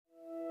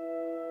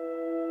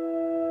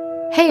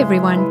Hey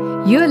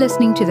everyone, you're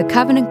listening to the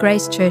Covenant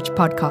Grace Church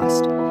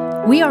podcast.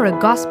 We are a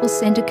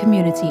gospel-centered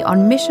community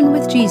on mission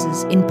with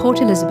Jesus in Port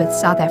Elizabeth,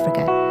 South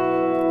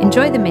Africa.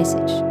 Enjoy the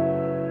message.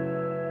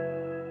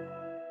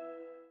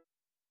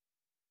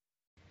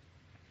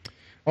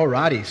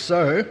 Alrighty,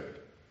 so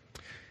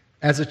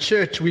as a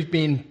church we've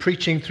been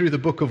preaching through the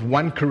book of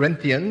 1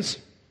 Corinthians,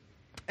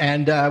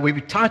 and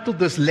we've titled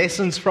this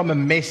Lessons from a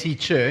Messy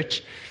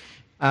Church,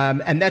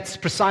 and that's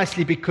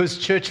precisely because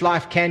church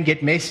life can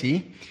get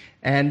messy.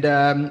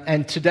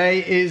 And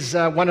today is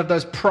one of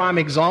those prime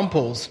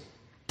examples,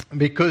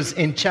 because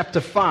in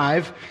chapter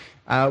 5,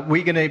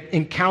 we're going to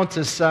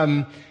encounter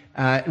some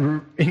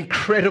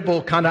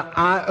incredible, kind of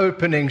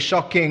eye-opening,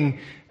 shocking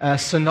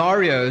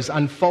scenarios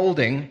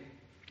unfolding.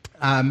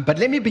 But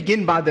let me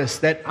begin by this,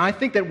 that I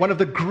think that one of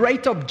the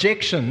great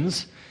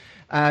objections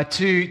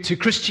to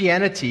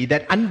Christianity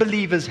that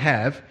unbelievers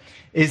have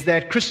is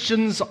that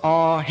Christians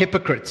are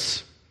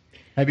hypocrites.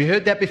 Have you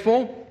heard that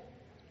before?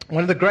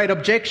 One of the great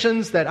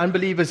objections that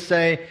unbelievers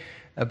say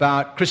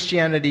about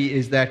Christianity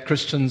is that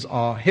Christians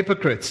are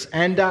hypocrites.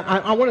 And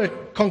I want to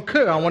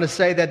concur. I want to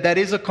say that that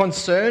is a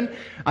concern.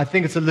 I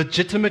think it's a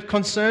legitimate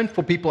concern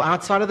for people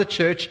outside of the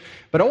church.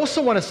 But I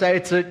also want to say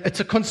it's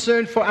a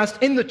concern for us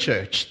in the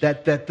church,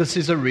 that this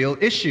is a real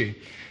issue.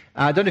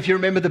 I don't know if you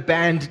remember the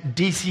band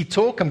DC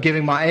Talk. I'm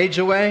giving my age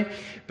away.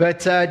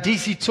 But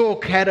DC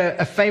Talk had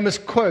a famous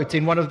quote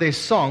in one of their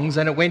songs,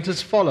 and it went as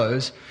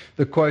follows.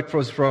 The quote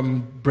was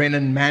from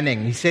Brennan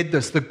Manning. He said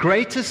this: "The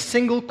greatest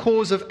single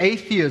cause of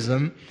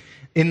atheism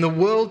in the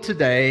world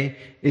today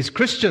is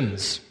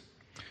Christians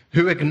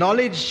who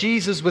acknowledge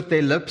Jesus with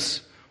their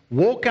lips,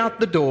 walk out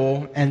the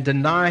door, and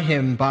deny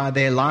him by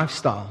their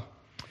lifestyle.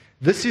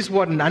 This is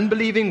what an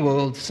unbelieving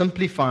world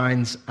simply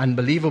finds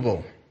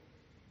unbelievable."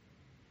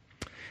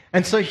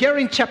 And so here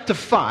in chapter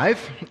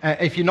 5,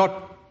 if you're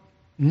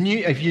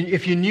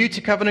new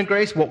to Covenant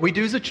Grace, what we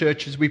do as a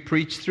church is we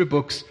preach through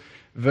books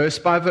verse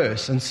by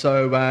verse. And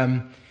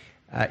so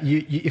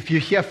if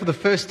you're here for the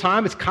first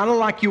time, it's kind of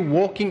like you're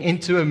walking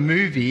into a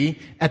movie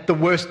at the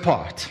worst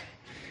part.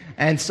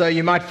 And so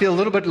you might feel a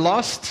little bit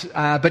lost,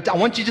 but I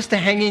want you just to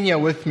hang in here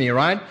with me,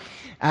 right?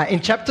 In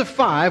chapter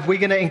 5, we're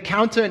going to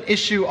encounter an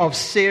issue of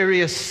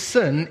serious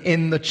sin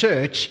in the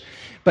church.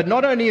 But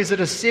not only is it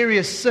a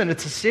serious sin,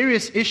 it's a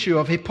serious issue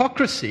of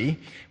hypocrisy,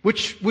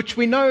 which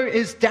we know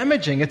is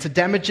damaging. It's a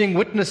damaging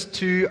witness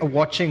to a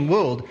watching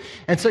world.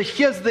 And so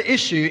here's the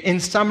issue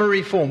in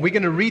summary form. We're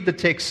going to read the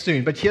text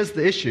soon, but here's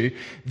the issue.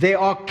 There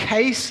are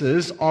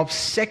cases of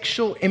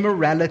sexual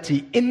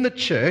immorality in the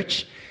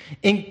church,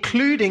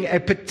 including a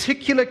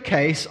particular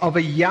case of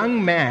a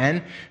young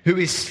man who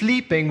is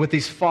sleeping with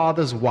his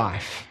father's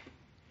wife.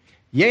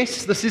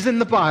 Yes, this is in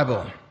the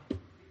Bible.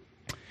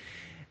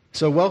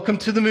 So welcome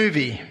to the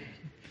movie.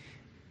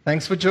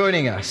 Thanks for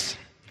joining us.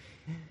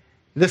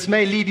 This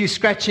may leave you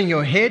scratching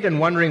your head and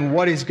wondering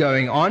what is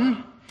going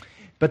on,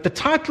 but the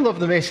title of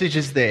the message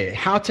is there: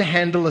 How to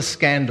Handle a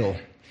Scandal.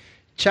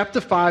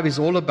 Chapter 5 is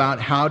all about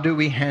how do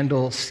we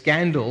handle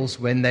scandals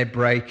when they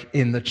break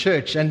in the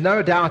church. And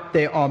no doubt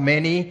there are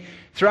many.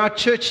 Throughout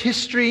church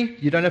history,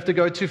 you don't have to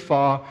go too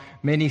far,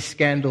 many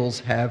scandals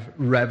have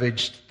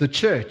ravaged the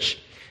church.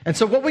 And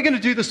so what we're going to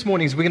do this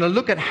morning is we're going to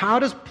look at how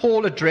does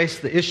Paul address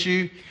the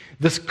issue,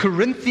 this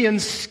Corinthian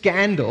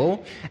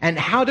scandal, and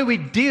how do we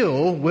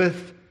deal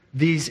with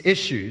these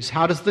issues?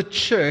 How does the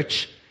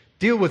church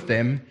deal with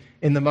them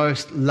in the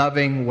most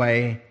loving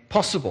way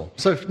possible?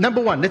 So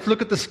number one, let's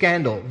look at the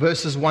scandal,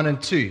 verses 1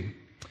 and 2.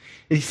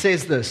 He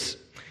says this: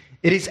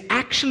 "It is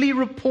actually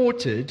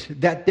reported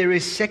that there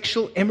is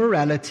sexual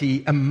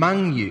immorality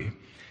among you,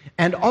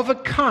 and of a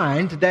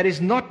kind that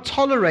is not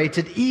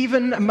tolerated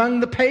even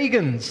among the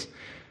pagans.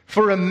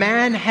 For a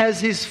man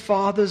has his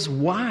father's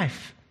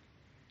wife,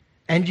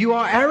 and you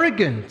are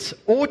arrogant.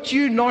 Ought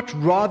you not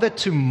rather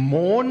to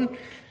mourn?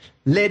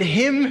 Let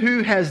him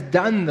who has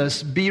done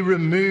this be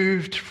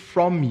removed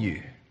from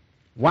you."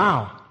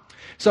 Wow.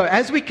 So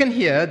as we can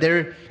hear,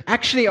 there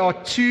actually are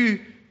two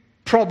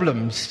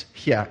problems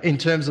here in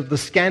terms of the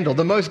scandal.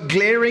 The most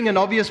glaring and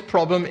obvious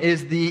problem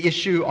is the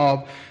issue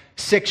of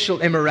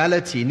sexual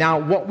immorality. Now,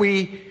 what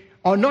we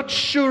are not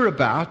sure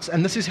about,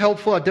 and this is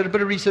helpful, I did a bit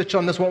of research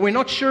on this, what we're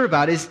not sure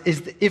about is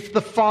if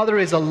the father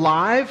is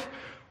alive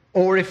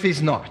or if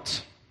he's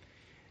not.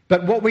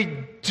 But what we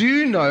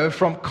do know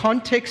from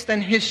context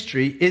and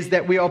history is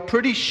that we are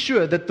pretty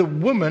sure that the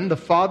woman, the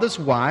father's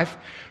wife,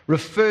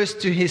 refers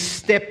to his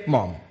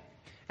stepmom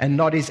and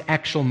not his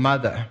actual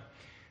mother.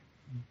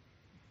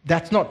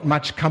 That's not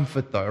much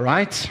comfort though,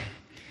 right?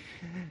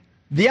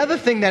 The other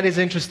thing that is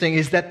interesting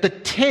is that the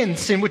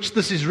tense in which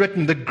this is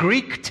written, the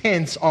Greek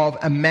tense of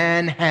 "a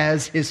man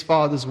has his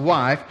father's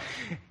wife,"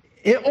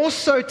 it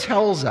also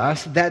tells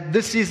us that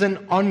this is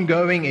an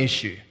ongoing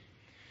issue.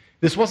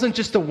 This wasn't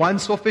just a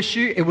once-off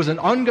issue, it was an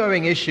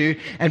ongoing issue,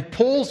 and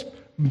Paul's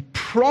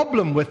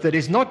problem with it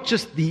is not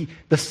just the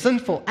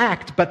sinful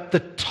act, but the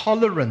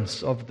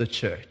tolerance of the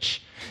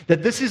church.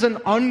 That this is an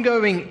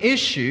ongoing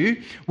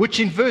issue, which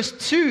in verse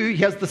 2,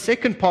 here's the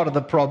second part of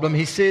the problem.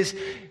 He says,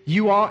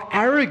 you are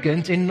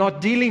arrogant in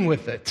not dealing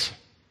with it.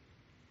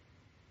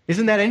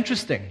 Isn't that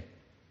interesting?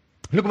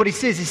 Look what he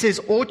says. He says,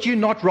 ought you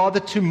not rather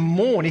to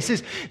mourn? He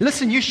says,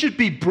 listen, you should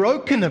be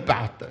broken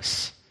about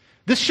this.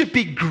 This should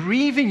be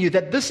grieving you,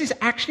 that this is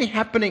actually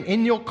happening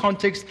in your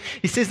context.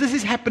 He says this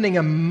is happening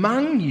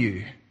among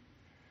you.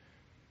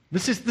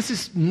 This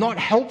is not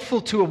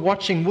helpful to a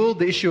watching world,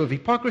 the issue of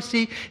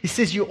hypocrisy. He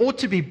says you ought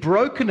to be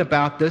broken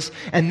about this.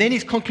 And then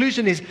his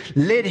conclusion is,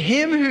 let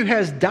him who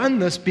has done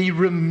this be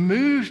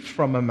removed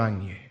from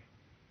among you.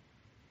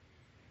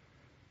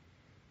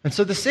 And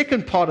so the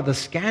second part of the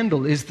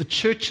scandal is the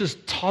church's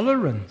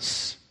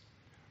tolerance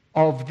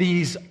of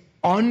these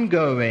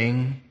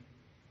ongoing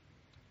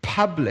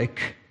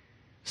public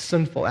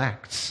sinful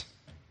acts.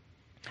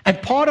 And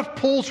part of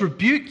Paul's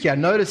rebuke here,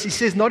 notice he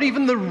says, not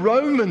even the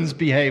Romans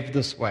behaved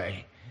this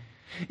way.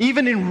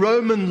 Even in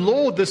Roman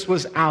law, this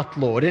was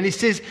outlawed. And he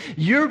says,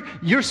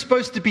 you're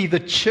supposed to be the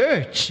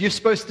church. You're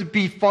supposed to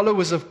be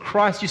followers of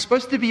Christ. You're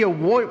supposed to be a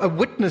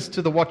witness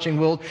to the watching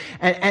world.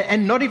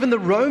 And not even the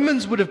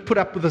Romans would have put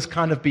up with this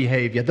kind of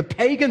behavior. The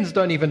pagans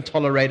don't even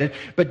tolerate it,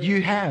 but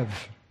you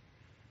have.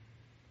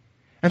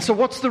 And so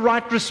what's the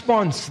right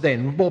response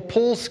then? Well,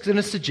 Paul's going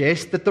to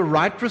suggest that the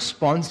right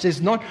response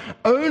is not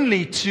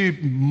only to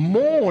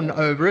mourn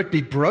over it,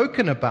 be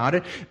broken about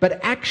it, but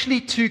actually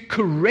to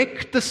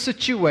correct the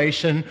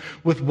situation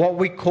with what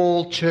we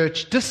call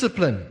church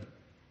discipline.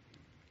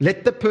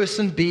 Let the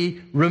person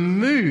be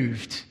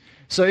removed.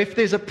 So if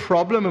there's a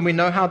problem, and we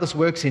know how this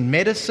works in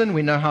medicine,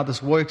 we know how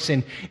this works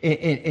in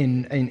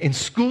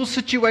school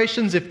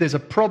situations. If there's a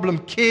problem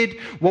kid,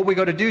 what we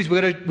got to do is we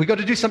got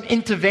to do some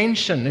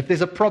intervention. If there's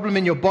a problem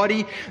in your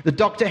body, the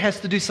doctor has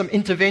to do some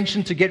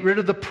intervention to get rid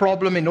of the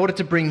problem in order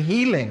to bring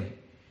healing.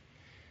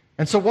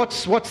 And so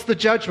what's the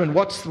judgment?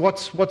 What's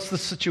the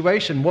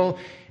situation? Well,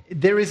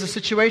 there is a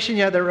situation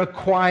here that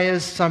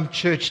requires some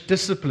church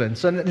discipline.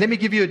 So let me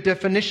give you a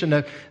definition,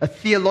 a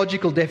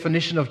theological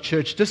definition of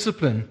church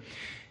discipline.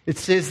 It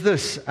says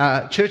this,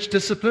 church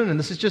discipline, and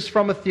this is just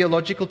from a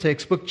theological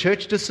textbook,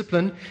 church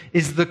discipline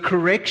is the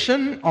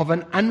correction of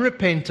an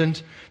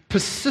unrepentant,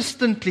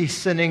 persistently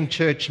sinning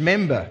church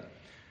member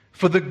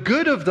for the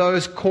good of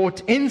those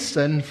caught in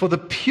sin, for the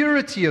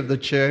purity of the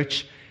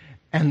church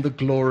and the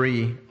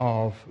glory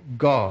of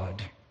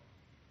God.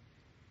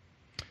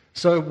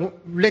 So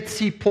let's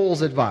see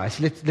Paul's advice.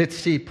 Let's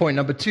see point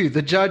number 2,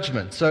 the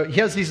judgment. So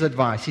here's his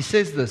advice. He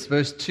says this,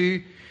 verse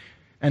 2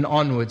 and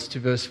onwards to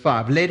verse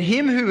 5. Let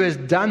him who has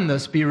done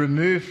this be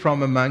removed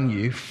from among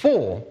you,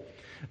 for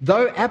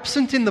though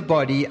absent in the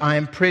body, I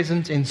am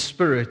present in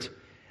spirit.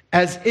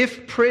 As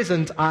if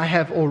present, I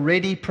have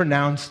already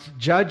pronounced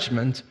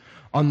judgment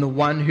on the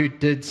one who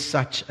did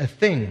such a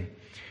thing.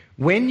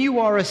 When you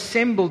are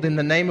assembled in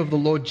the name of the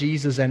Lord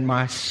Jesus, and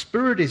my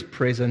spirit is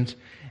present,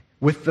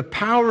 with the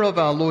power of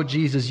our Lord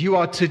Jesus, you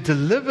are to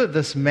deliver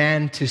this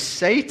man to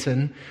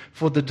Satan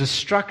for the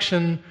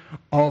destruction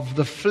of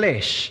the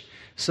flesh,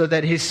 so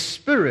that his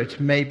spirit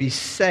may be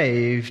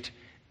saved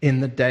in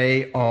the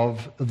day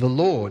of the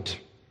Lord.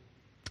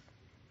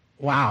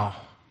 Wow.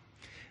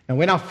 And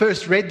when I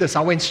first read this,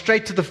 I went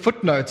straight to the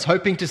footnotes,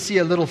 hoping to see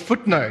a little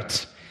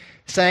footnote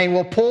saying,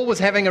 well, Paul was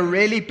having a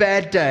really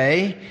bad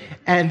day,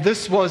 and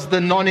this was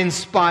the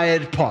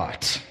non-inspired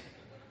part.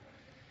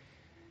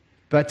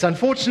 But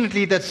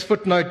unfortunately, this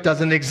footnote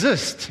doesn't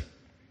exist.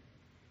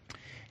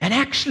 And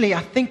actually, I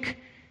think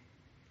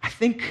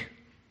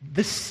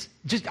this...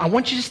 I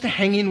want you just to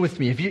hang in with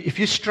me. If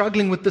you're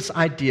struggling with this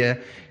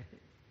idea,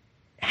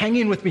 hang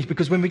in with me,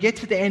 because when we get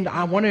to the end,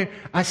 I want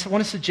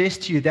to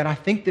suggest to you that I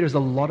think there is a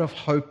lot of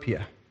hope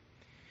here.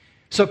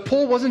 So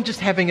Paul wasn't just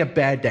having a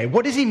bad day.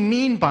 What does he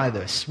mean by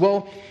this?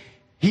 Well,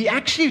 he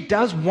actually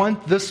does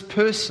want this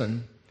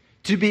person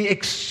to be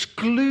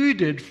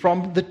excluded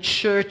from the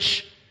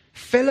church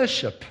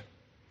fellowship.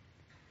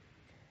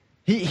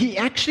 He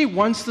actually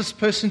wants this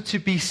person to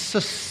be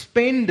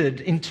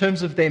suspended in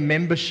terms of their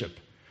membership,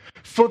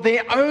 for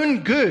their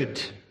own good.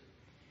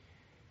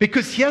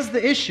 Because here's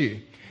the issue.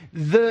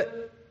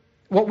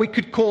 What we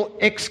could call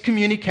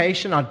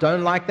excommunication, I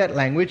don't like that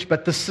language,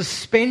 but the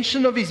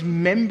suspension of his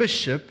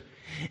membership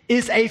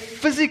is a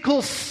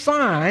physical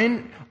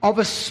sign of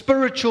a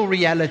spiritual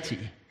reality.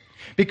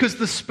 Because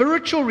the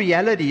spiritual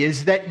reality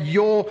is that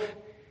your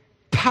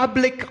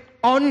public,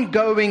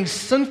 ongoing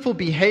sinful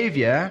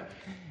behavior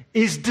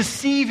is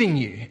deceiving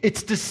you.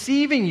 It's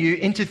deceiving you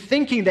into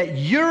thinking that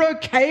you're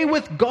okay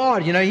with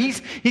God. You know, he's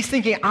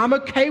thinking, I'm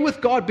okay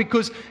with God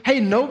because, hey,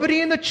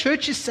 nobody in the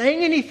church is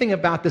saying anything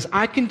about this.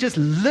 I can just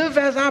live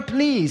as I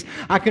please.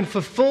 I can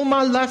fulfill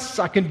my lusts.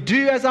 I can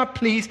do as I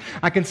please.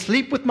 I can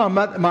sleep with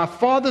my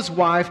father's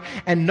wife,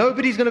 and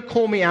nobody's going to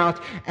call me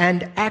out.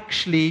 And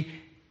actually,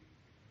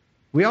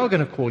 we are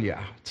going to call you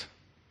out.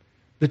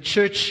 The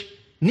church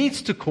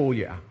needs to call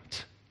you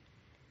out.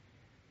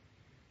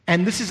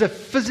 And this is a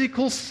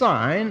physical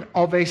sign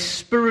of a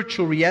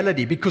spiritual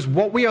reality, because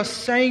what we are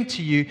saying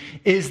to you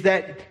is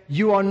that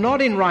you are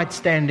not in right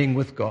standing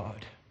with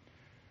God.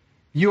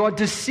 You are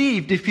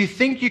deceived if you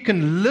think you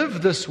can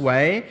live this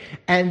way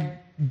and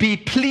be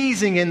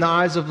pleasing in the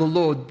eyes of the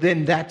Lord.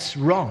 Then that's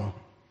wrong.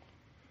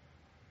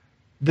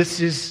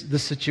 This is the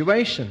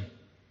situation.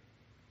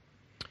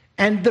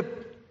 And the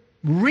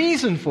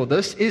reason for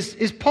this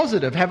is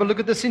positive. Have a look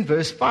at this in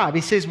verse 5.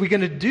 He says, we're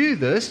going to do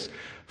this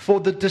for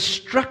the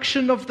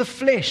destruction of the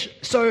flesh.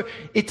 So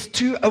it's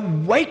to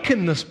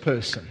awaken this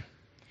person.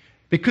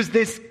 Because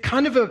there's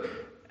kind of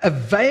a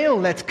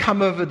veil that's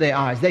come over their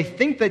eyes. They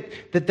think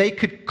that they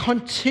could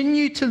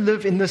continue to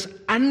live in this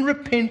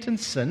unrepentant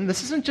sin.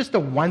 This isn't just a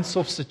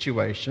once-off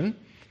situation.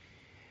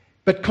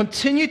 But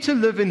continue to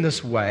live in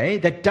this way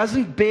that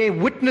doesn't bear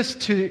witness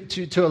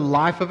to a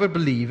life of a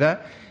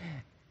believer.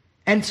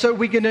 And so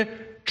we're going to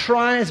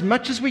try as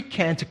much as we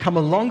can to come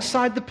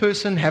alongside the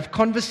person, have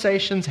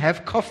conversations,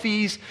 have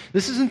coffees.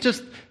 This isn't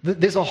just,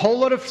 there's a whole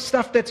lot of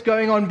stuff that's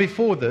going on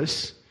before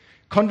this.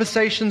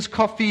 Conversations,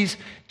 coffees,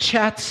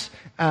 chats,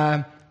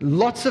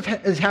 lots of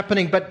is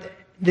happening, but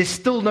there's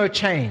still no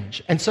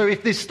change. And so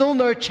if there's still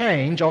no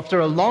change after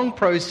a long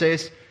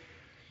process,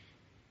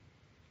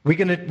 we're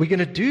going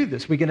to do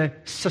this. We're going to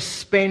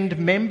suspend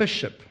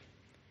membership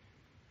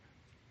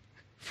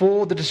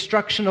for the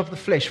destruction of the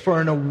flesh, for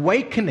an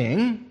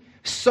awakening,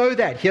 so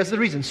that, here's the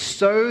reason,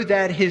 so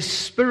that his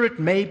spirit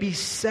may be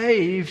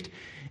saved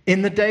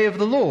in the day of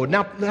the Lord.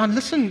 Now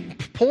listen,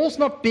 Paul's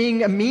not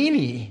being a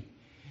meanie.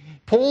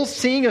 Paul's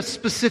seeing a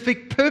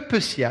specific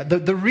purpose here.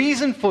 The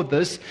reason for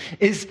this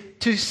is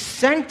to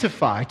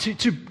sanctify,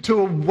 to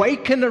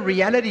awaken a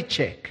reality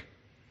check,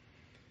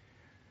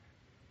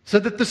 so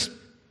that this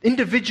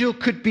individual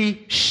could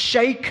be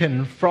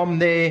shaken from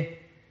their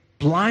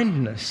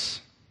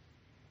blindness,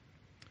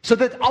 so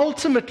that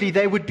ultimately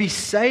they would be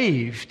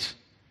saved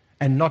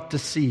and not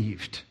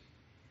deceived.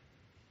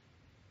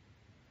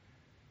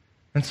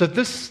 And so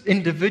this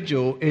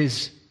individual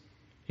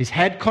he's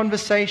had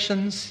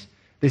conversations,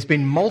 there's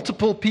been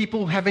multiple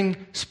people having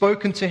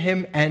spoken to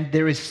him, and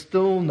there is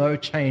still no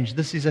change.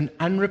 This is an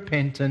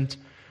unrepentant,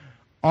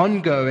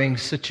 ongoing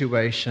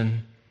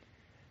situation,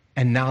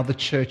 and now the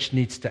church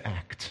needs to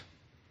act.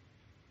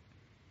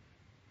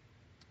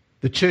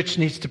 The church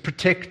needs to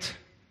protect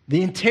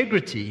the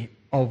integrity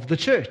of the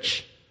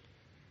church.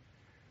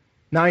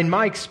 Now, in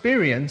my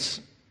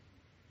experience,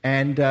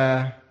 and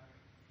I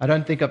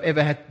don't think I've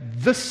ever had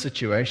this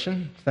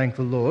situation, thank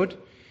the Lord,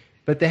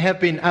 but there have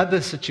been other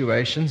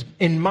situations.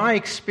 In my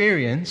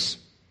experience,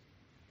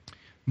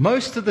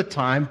 most of the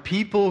time,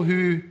 people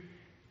who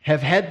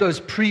have had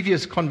those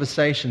previous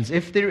conversations,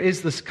 if there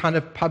is this kind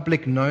of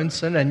public known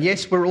sin, and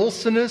yes, we're all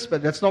sinners,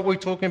 but that's not what we're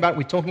talking about.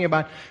 We're talking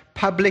about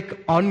public,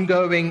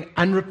 ongoing,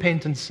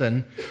 unrepentant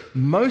sin.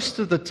 Most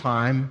of the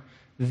time,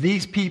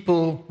 these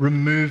people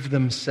remove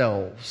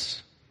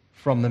themselves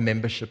from the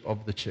membership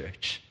of the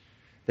church.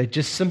 They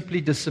just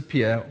simply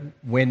disappear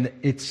when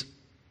it's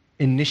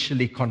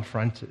initially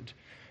confronted.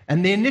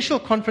 And the initial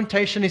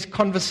confrontation is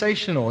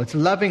conversational. It's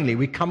lovingly.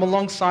 We come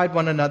alongside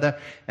one another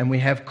and we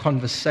have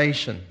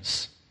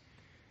conversations.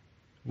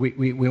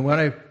 We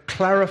want to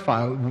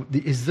clarify,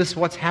 is this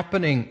what's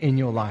happening in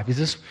your life?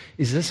 Is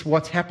this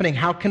what's happening?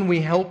 How can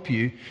we help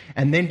you?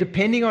 And then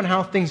depending on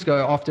how things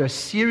go, after a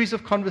series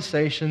of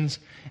conversations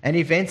and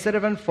events that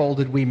have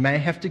unfolded, we may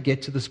have to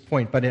get to this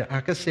point. But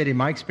like I said, in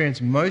my experience,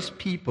 most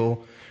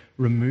people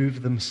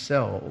remove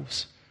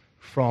themselves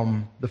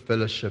from the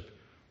fellowship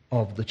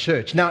of the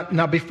church.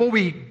 Now, before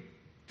we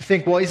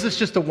think, well, is this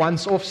just a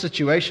once-off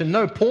situation?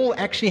 No, Paul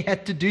actually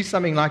had to do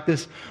something like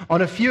this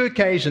on a few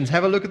occasions.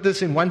 Have a look at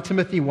this in 1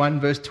 Timothy 1,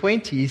 verse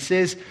 20. He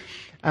says,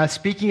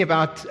 speaking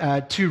about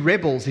two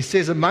rebels, he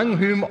says, among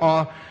whom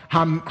are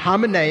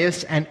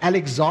Hymenaeus and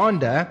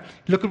Alexander,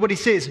 look at what he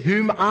says,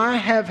 whom I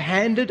have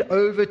handed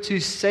over to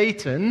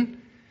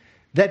Satan,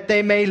 that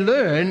they may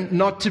learn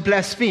not to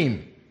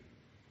blaspheme.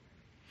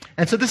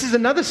 And so this is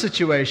another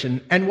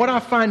situation. And what I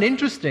find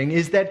interesting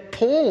is that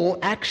Paul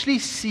actually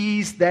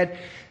sees that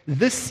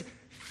this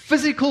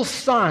physical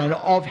sign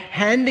of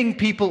handing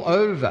people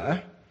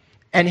over,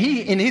 and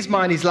he, in his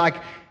mind, is like,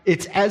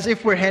 it's as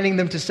if we're handing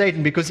them to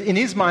Satan, because in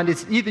his mind,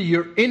 it's either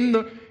you're in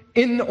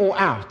or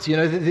out. You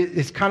know,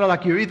 it's kind of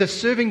like you're either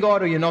serving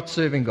God or you're not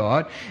serving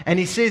God. And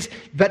he says,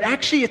 but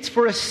actually it's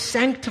for a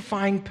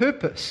sanctifying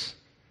purpose,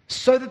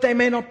 so that they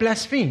may not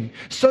blaspheme,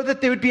 so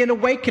that there would be an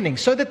awakening,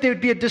 so that there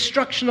would be a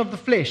destruction of the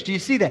flesh. Do you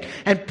see that?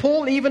 And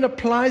Paul even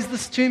applies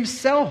this to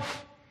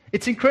himself.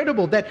 It's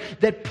incredible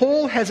that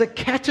Paul has a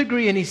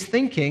category in his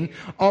thinking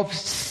of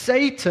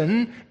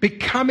Satan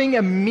becoming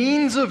a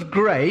means of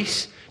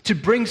grace to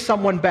bring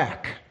someone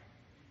back.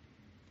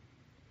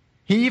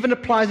 He even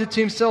applies it to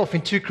himself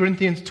in 2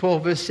 Corinthians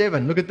 12, verse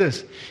 7. Look at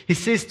this. He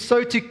says,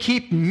 so to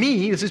keep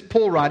me, this is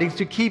Paul writing,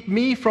 to keep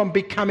me from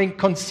becoming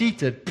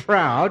conceited,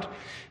 proud,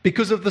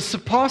 because of the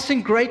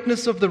surpassing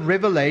greatness of the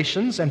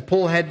revelations, and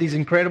Paul had these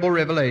incredible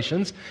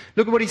revelations.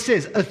 Look at what he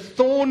says. A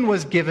thorn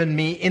was given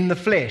me in the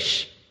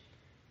flesh.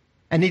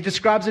 And he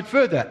describes it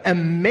further. A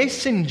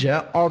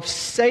messenger of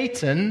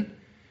Satan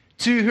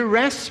to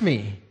harass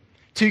me,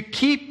 to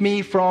keep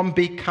me from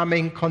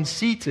becoming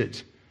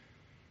conceited.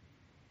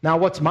 Now,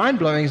 what's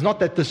mind-blowing is not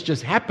that this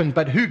just happened,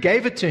 but who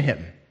gave it to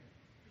him?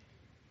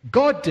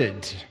 God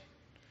did.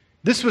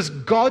 This was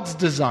God's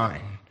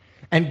design.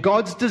 And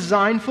God's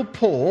design for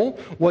Paul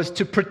was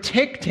to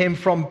protect him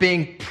from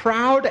being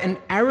proud and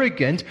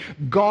arrogant.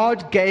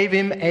 God gave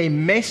him a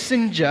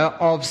messenger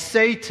of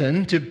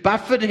Satan to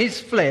buffet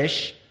his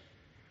flesh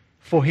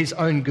for his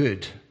own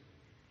good.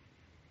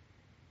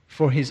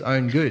 For his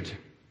own good.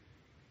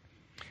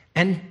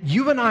 And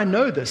you and I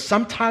know this.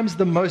 Sometimes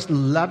the most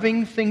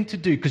loving thing to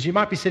do, because you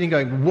might be sitting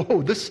going,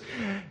 whoa, this,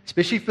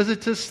 especially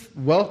visitors,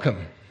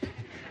 welcome.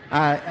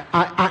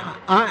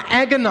 I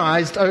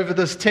agonized over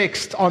this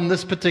text on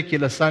this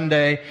particular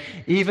Sunday,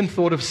 even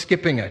thought of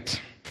skipping it.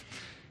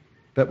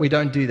 But we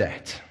don't do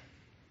that.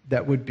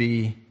 That would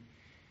be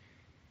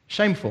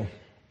shameful.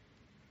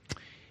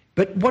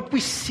 But what we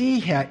see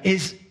here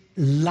is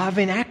love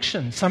in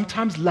action.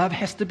 Sometimes love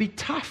has to be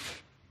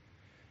tough.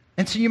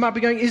 And so you might be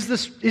going, is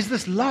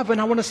this love?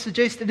 And I want to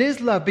suggest it is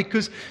love,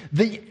 because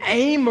the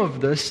aim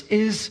of this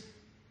is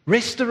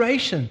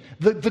restoration.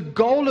 The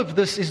goal of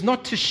this is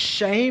not to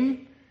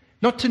shame,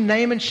 not to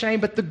name and shame,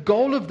 but the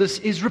goal of this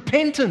is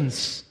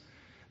repentance.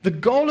 The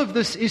goal of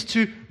this is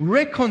to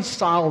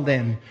reconcile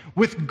them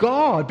with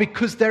God,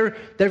 because they're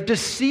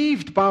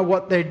deceived by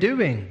what they're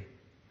doing.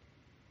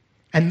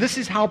 And this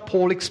is how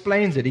Paul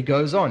explains it. He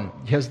goes on.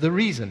 Here's the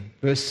reason.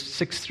 Verse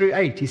 6 through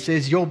 8. He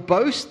says, your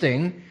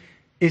boasting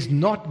is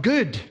not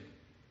good.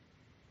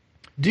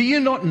 Do you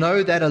not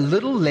know that a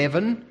little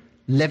leaven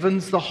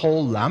leavens the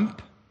whole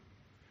lump?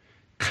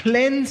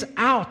 Cleanse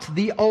out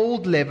the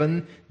old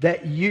leaven,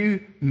 that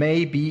you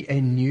may be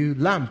a new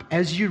lump,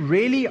 as you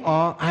really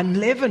are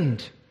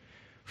unleavened.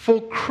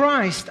 For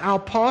Christ, our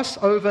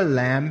Passover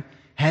lamb,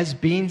 has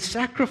been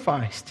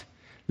sacrificed.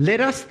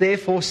 Let us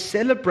therefore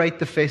celebrate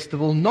the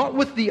festival, not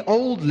with the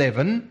old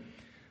leaven,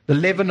 the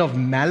leaven of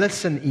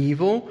malice and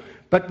evil,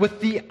 but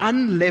with the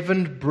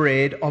unleavened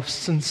bread of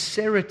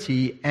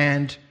sincerity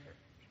and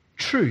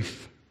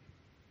truth.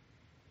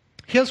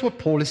 Here's what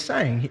Paul is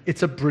saying.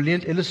 It's a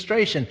brilliant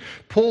illustration.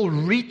 Paul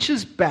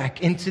reaches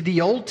back into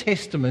the Old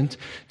Testament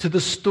to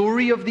the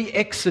story of the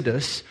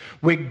Exodus,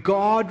 where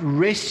God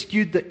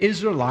rescued the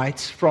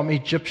Israelites from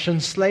Egyptian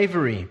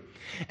slavery.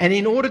 And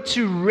in order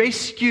to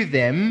rescue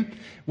them,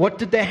 what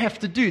did they have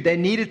to do? They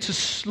needed to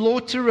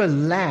slaughter a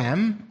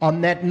lamb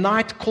on that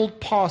night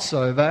called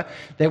Passover.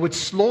 They would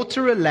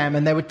slaughter a lamb,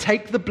 and they would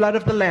take the blood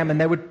of the lamb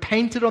and they would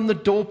paint it on the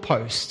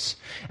doorposts.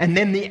 And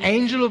then the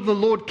angel of the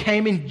Lord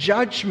came in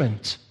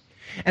judgment.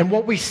 And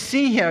what we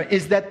see here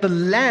is that the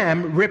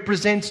lamb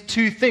represents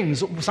two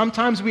things.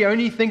 Sometimes we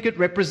only think it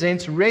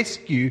represents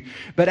rescue,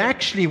 but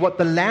actually what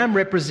the lamb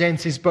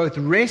represents is both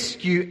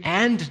rescue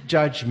and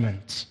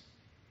judgment.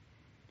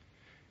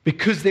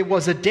 Because there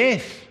was a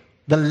death.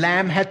 The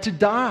lamb had to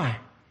die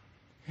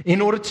in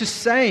order to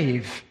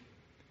save.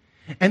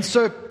 And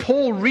so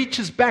Paul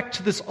reaches back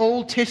to this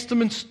Old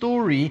Testament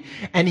story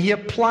and he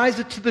applies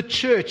it to the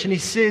church, and he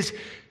says,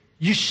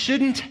 you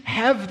shouldn't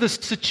have this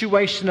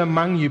situation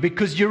among you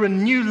because you're a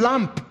new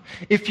lump.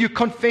 If you're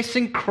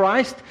confessing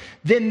Christ,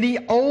 then the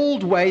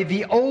old way,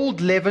 the old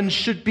leaven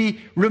should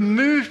be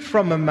removed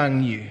from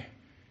among you.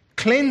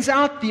 Cleanse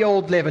out the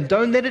old leaven.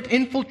 Don't let it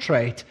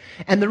infiltrate.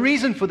 And the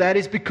reason for that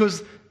is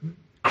because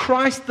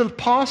Christ, the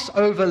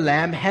Passover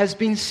lamb, has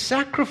been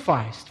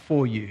sacrificed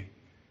for you.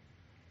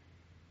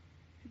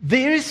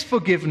 There is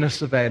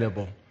forgiveness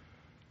available.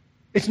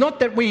 It's not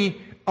that we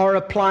are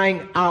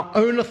applying our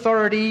own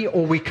authority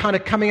or we're kind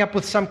of coming up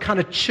with some kind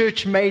of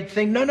church-made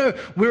thing. No,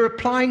 we're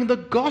applying the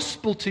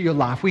gospel to your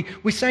life.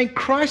 We're saying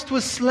Christ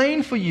was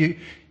slain for you.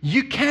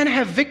 You can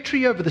have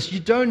victory over this. You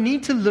don't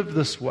need to live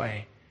this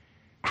way.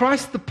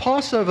 Christ, the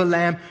Passover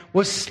lamb,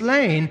 was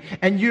slain,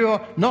 and you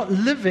are not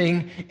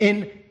living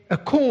in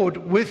accord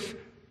with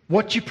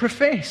what you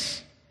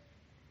profess.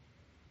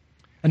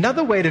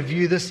 Another way to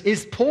view this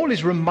is Paul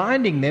is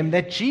reminding them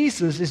that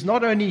Jesus is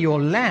not only your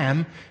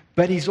lamb,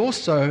 but he's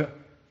also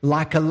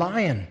like a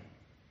lion.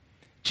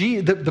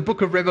 The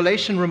book of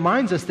Revelation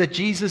reminds us that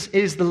Jesus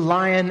is the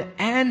lion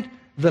and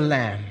the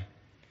lamb.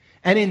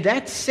 And in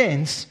that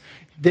sense,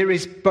 there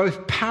is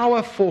both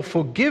power for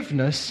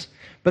forgiveness,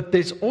 but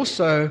there's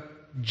also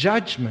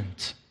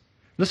judgment.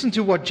 Listen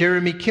to what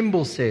Jeremy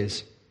Kimball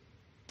says.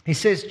 He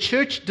says,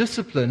 church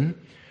discipline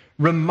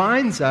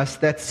reminds us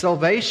that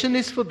salvation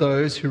is for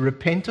those who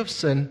repent of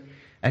sin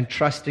and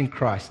trust in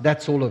Christ.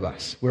 That's all of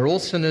us. We're all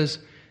sinners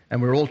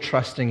and we're all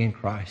trusting in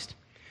Christ.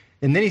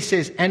 And then he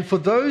says, and for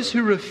those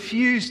who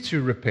refuse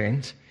to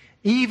repent,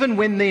 even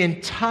when the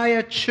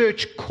entire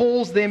church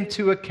calls them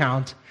to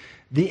account,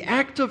 the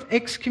act of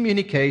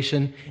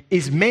excommunication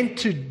is meant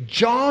to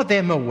jar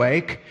them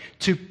awake,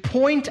 to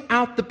point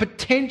out the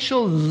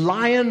potential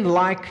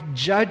lion-like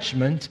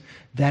judgment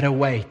that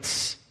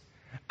awaits.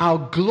 Our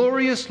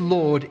glorious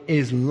Lord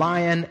is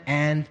lion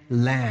and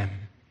lamb.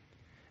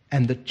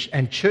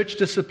 And church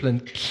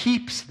discipline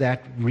keeps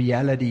that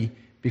reality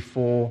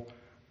before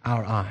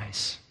our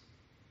eyes.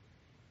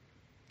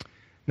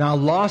 Now,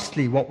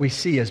 lastly, what we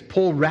see as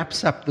Paul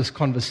wraps up this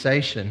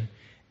conversation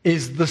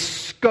is the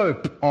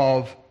scope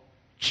of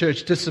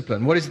church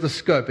discipline. What is the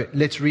scope?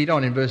 Let's read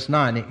on in verse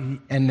 9,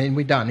 and then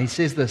we're done. He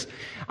says this,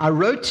 I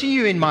wrote to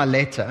you in my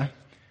letter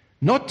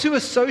not to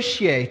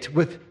associate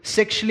with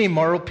sexually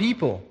immoral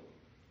people.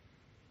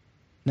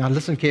 Now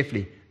listen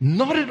carefully.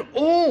 Not at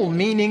all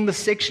meaning the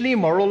sexually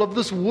immoral of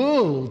this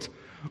world,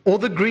 or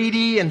the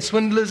greedy and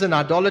swindlers and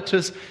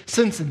idolaters,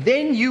 since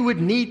then you would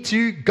need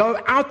to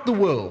go out the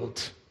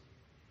world,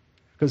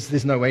 because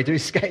there's no way to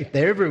escape.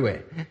 They're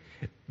everywhere.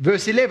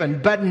 Verse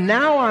 11, but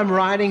now I'm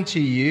writing to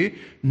you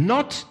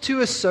not to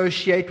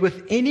associate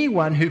with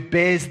anyone who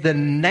bears the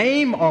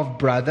name of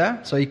brother,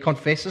 so he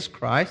confesses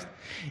Christ,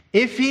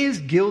 if he is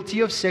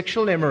guilty of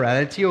sexual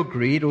immorality or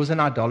greed, or is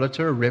an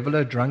idolater, a reveler,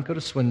 a drunkard,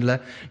 a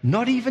swindler,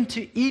 not even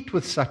to eat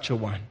with such a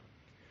one.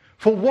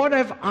 For what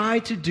have I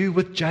to do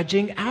with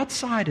judging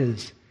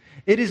outsiders?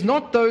 Is it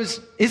not those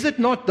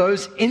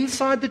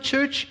inside the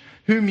church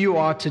whom you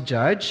are to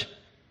judge?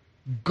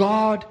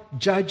 God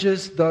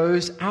judges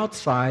those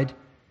outside.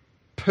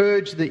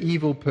 Purge the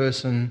evil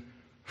person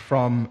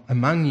from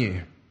among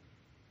you.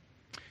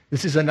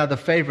 This is another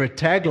favorite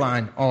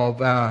tagline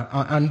of our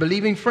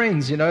unbelieving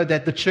friends,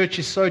 that the church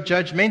is so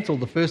judgmental.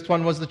 The first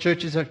one was the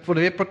church is full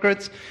of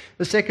hypocrites.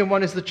 The second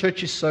one is the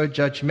church is so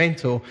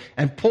judgmental.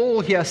 And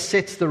Paul here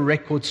sets the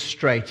record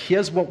straight.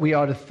 Here's what we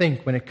are to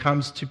think when it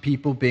comes to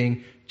people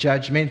being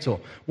judgmental.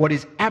 What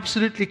is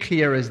absolutely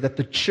clear is that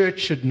the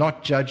church should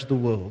not judge the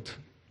world.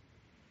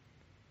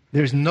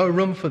 There's no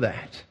room for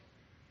that.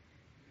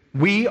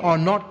 We are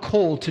not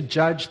called to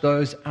judge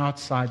those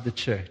outside the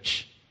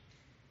church.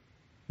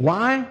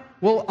 Why?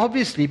 Well,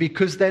 obviously,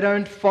 because they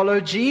don't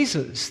follow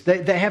Jesus.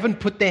 They haven't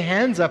put their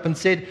hands up and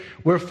said,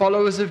 we're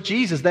followers of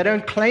Jesus. They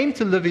don't claim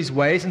to live his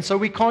ways, and so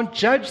we can't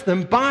judge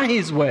them by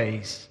his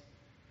ways.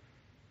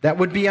 That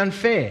would be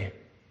unfair.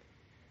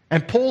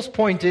 And Paul's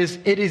point is,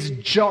 it is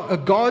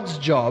God's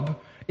job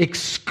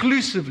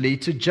exclusively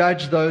to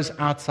judge those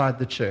outside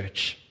the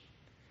church.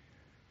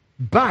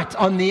 But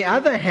on the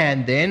other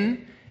hand,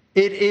 then,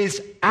 it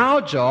is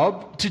our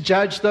job to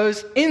judge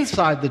those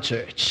inside the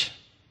church.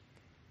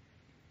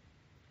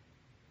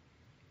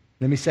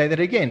 Let me say that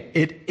again.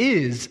 It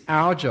is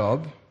our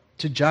job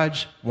to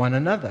judge one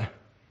another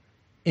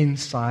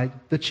inside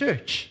the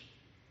church.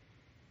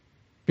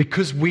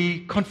 Because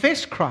we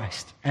confess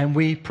Christ and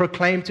we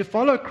proclaim to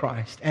follow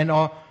Christ and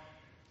are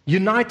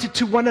united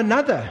to one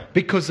another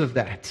because of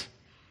that.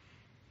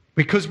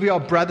 Because we are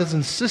brothers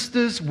and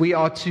sisters, we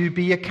are to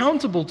be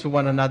accountable to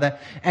one another,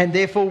 and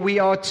therefore we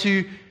are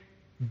to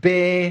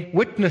bear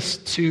witness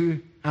to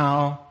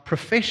our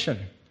profession.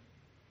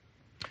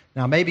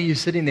 Now, maybe you're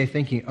sitting there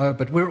thinking, oh,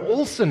 but we're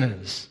all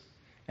sinners.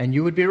 And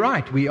you would be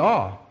right, we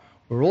are.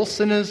 We're all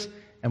sinners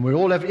and we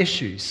all have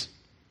issues.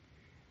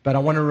 But I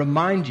want to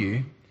remind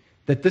you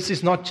that this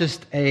is not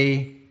just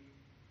a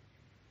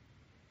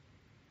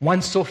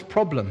one-off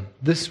problem.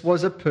 This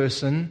was a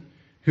person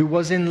who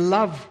was in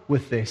love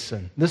with their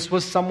sin. This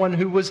was someone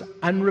who was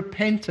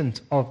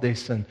unrepentant of their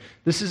sin.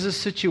 This is a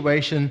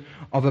situation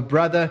of a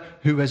brother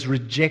who has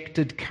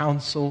rejected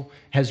counsel,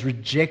 has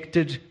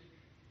rejected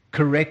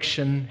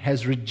correction,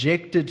 has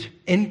rejected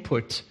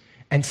input,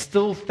 and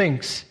still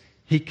thinks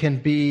he can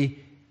be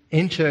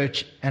in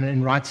church and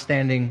in right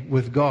standing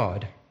with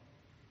God.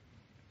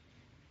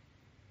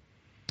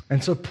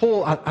 And so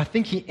Paul, I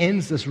think he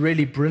ends this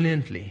really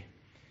brilliantly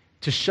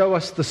to show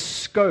us the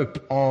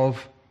scope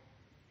of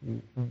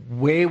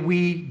where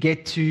we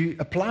get to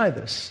apply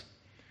this.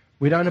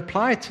 We don't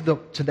apply it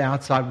to the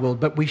outside world,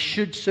 but we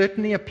should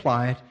certainly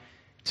apply it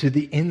to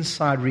the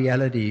inside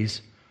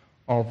realities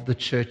of the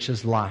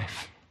church's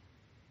life.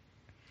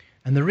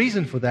 And the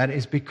reason for that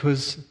is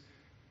because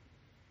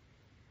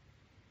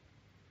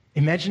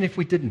imagine if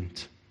we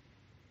didn't.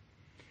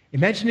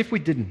 Imagine if we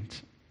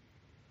didn't.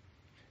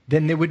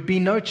 Then there would be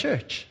no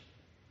church.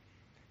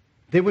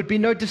 There would be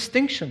no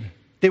distinction.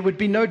 There would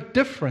be no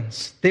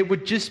difference. There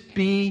would just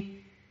be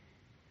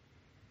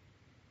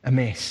a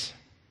mess.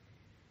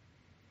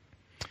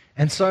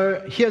 And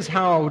so here's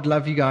how I would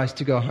love you guys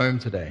to go home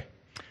today.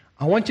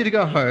 I want you to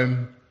go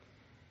home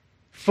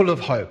full of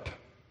hope.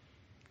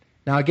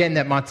 Now, again,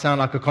 that might sound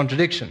like a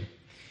contradiction,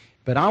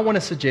 but I want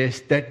to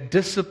suggest that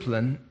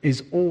discipline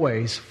is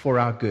always for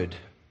our good.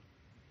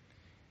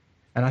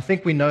 And I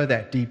think we know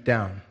that deep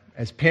down.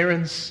 As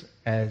parents,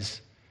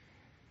 as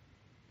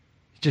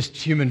just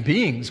human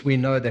beings, we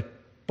know that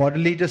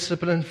bodily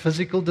discipline,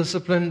 physical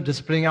discipline,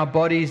 disciplining our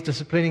bodies,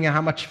 disciplining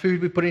how much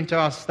food we put into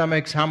our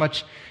stomachs, how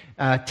much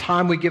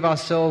time we give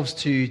ourselves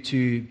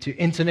to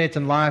internet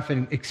and life,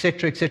 and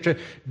etc.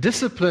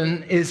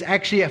 Discipline is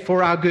actually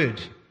for our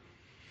good.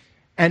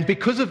 And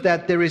because of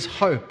that, there is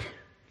hope.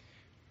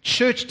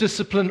 Church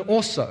discipline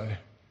also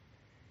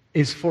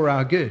is for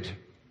our good.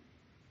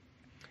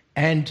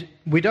 And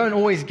we don't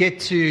always get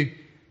to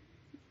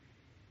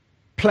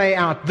play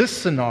out this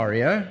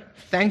scenario,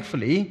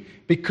 thankfully,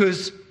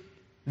 because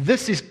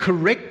this is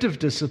corrective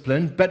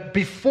discipline, but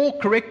before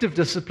corrective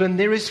discipline,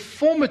 there is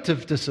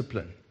formative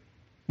discipline.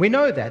 We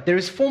know that. There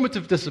is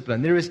formative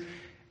discipline. There is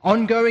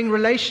ongoing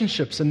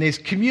relationships, and there's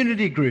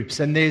community groups,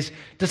 and there's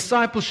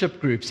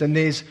discipleship groups, and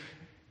there's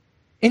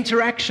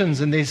interactions,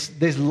 and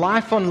theres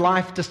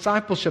life-on-life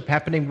discipleship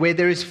happening where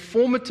there is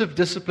formative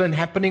discipline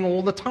happening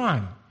all the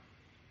time.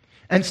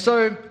 And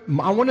so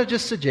I want to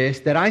just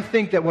suggest that I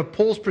think that what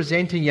Paul's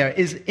presenting here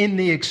is in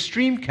the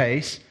extreme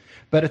case,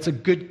 but it's a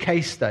good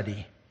case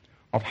study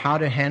of how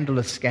to handle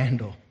a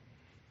scandal.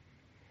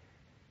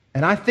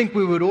 And I think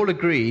we would all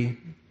agree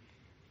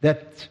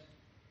that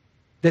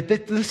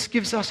this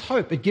gives us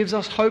hope. It gives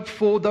us hope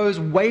for those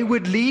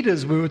wayward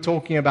leaders we were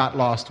talking about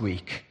last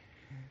week.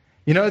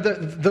 You know,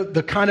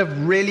 the kind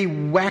of really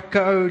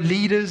wacko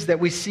leaders that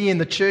we see in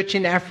the church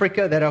in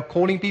Africa that are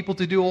calling people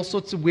to do all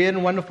sorts of weird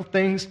and wonderful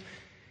things.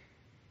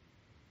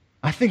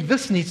 I think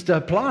this needs to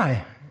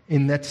apply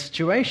in that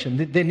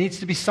situation. There needs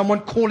to be someone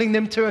calling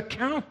them to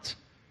account.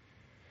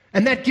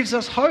 And that gives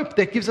us hope.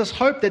 That gives us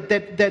hope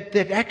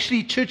that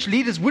actually church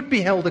leaders would be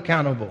held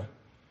accountable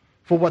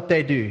for what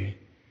they do,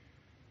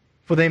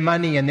 for their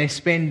money and their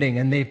spending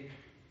and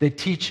their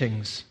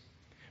teachings.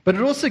 But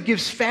it also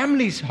gives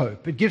families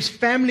hope. It gives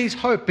families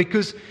hope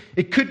because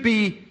it could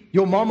be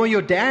your mom or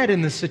your dad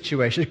in this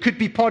situation. It could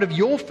be part of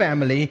your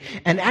family,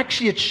 and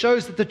actually it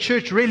shows that the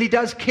church really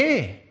does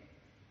care.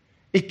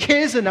 It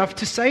cares enough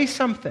to say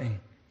something,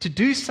 to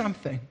do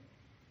something.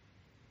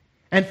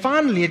 And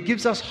finally, it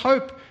gives us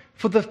hope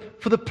for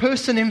the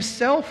person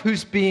himself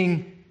who's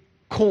being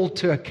called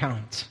to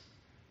account.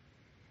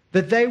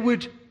 That they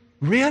would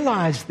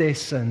realize their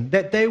sin,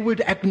 that they would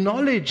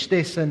acknowledge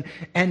their sin,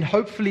 and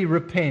hopefully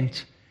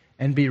repent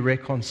and be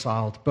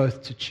reconciled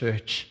both to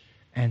church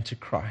and to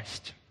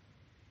Christ.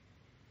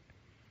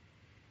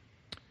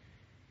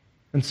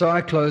 And so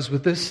I close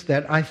with this,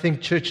 that I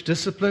think church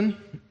discipline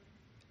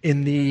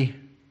in the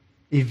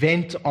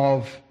event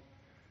of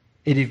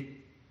it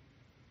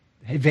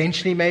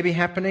eventually maybe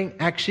happening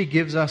actually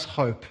gives us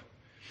hope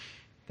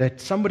that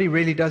somebody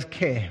really does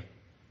care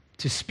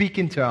to speak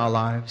into our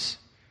lives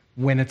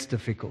when it's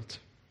difficult.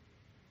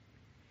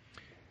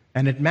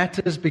 And it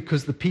matters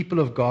because the people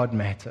of God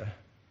matter.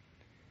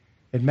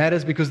 It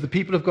matters because the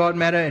people of God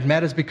matter. It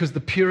matters because the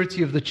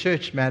purity of the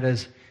church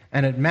matters.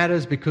 And it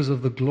matters because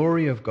of the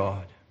glory of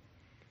God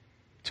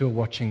to a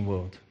watching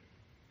world.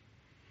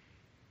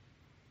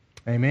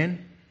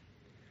 Amen?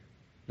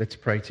 Let's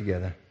pray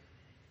together.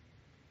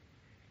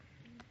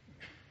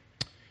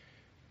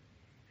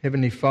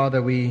 Heavenly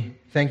Father, we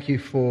thank you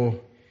for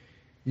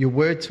your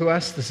word to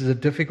us. This is a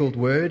difficult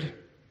word,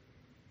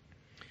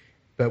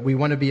 but we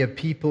want to be a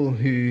people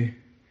who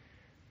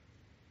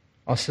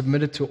are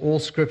submitted to all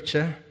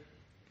Scripture,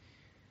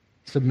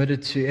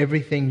 submitted to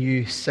everything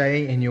you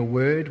say in your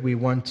word. We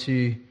want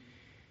to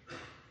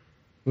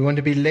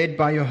be led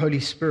by your Holy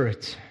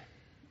Spirit,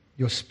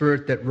 your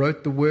Spirit that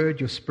wrote the word,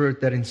 your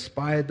Spirit that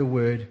inspired the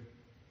word.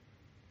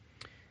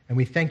 And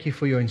we thank you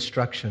for your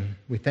instruction.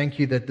 We thank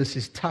you that this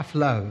is tough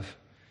love,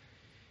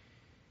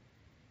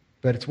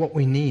 but it's what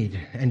we need.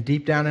 And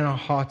deep down in our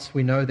hearts,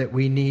 we know that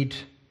we need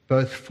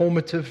both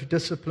formative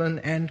discipline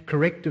and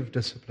corrective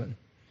discipline.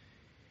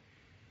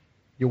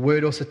 Your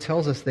word also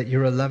tells us that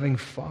you're a loving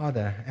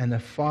Father, and a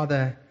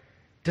Father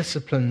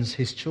disciplines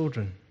his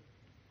children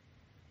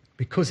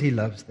because he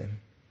loves them.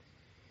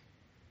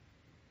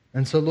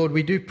 And so, Lord,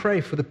 we do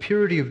pray for the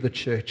purity of the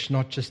church,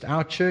 not just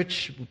our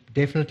church,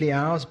 definitely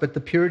ours, but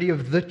the purity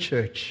of the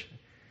church.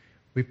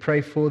 We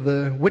pray for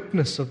the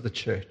witness of the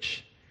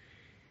church.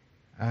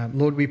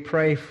 Lord, we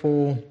pray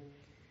for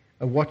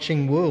a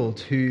watching world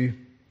who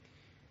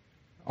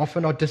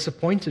often are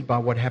disappointed by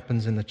what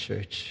happens in the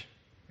church.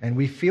 And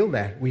we feel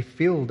that. We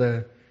feel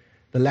the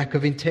lack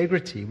of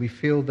integrity. We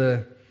feel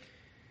the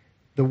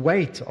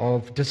weight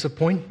of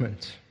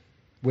disappointment.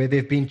 Where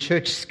there have been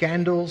church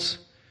scandals,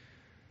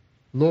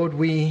 Lord,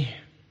 we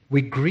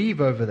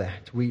grieve over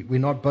that. We're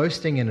not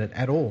boasting in it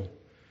at all.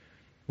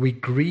 We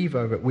grieve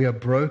over it. We are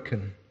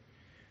broken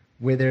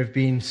where there have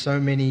been so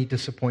many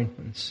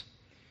disappointments.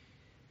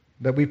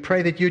 But we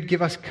pray that you'd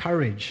give us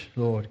courage,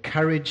 Lord,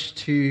 courage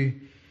to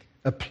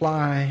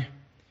apply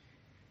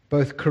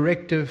both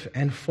corrective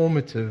and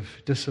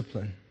formative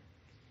discipline.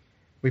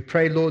 We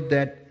pray, Lord,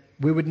 that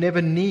we would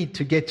never need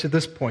to get to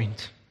this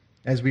point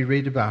as we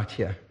read about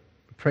here.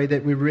 We pray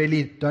that we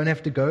really don't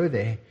have to go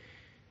there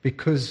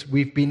because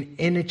we've been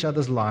in each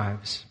other's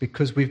lives,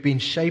 because we've been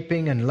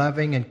shaping and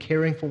loving and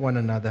caring for one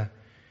another,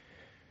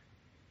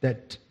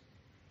 that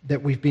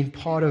we've been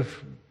part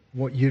of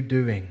what you're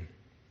doing.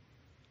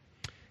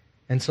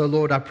 And so,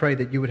 Lord, I pray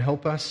that you would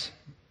help us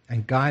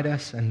and guide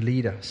us and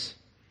lead us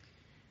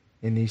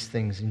in these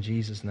things. In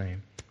Jesus'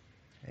 name,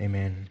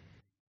 amen.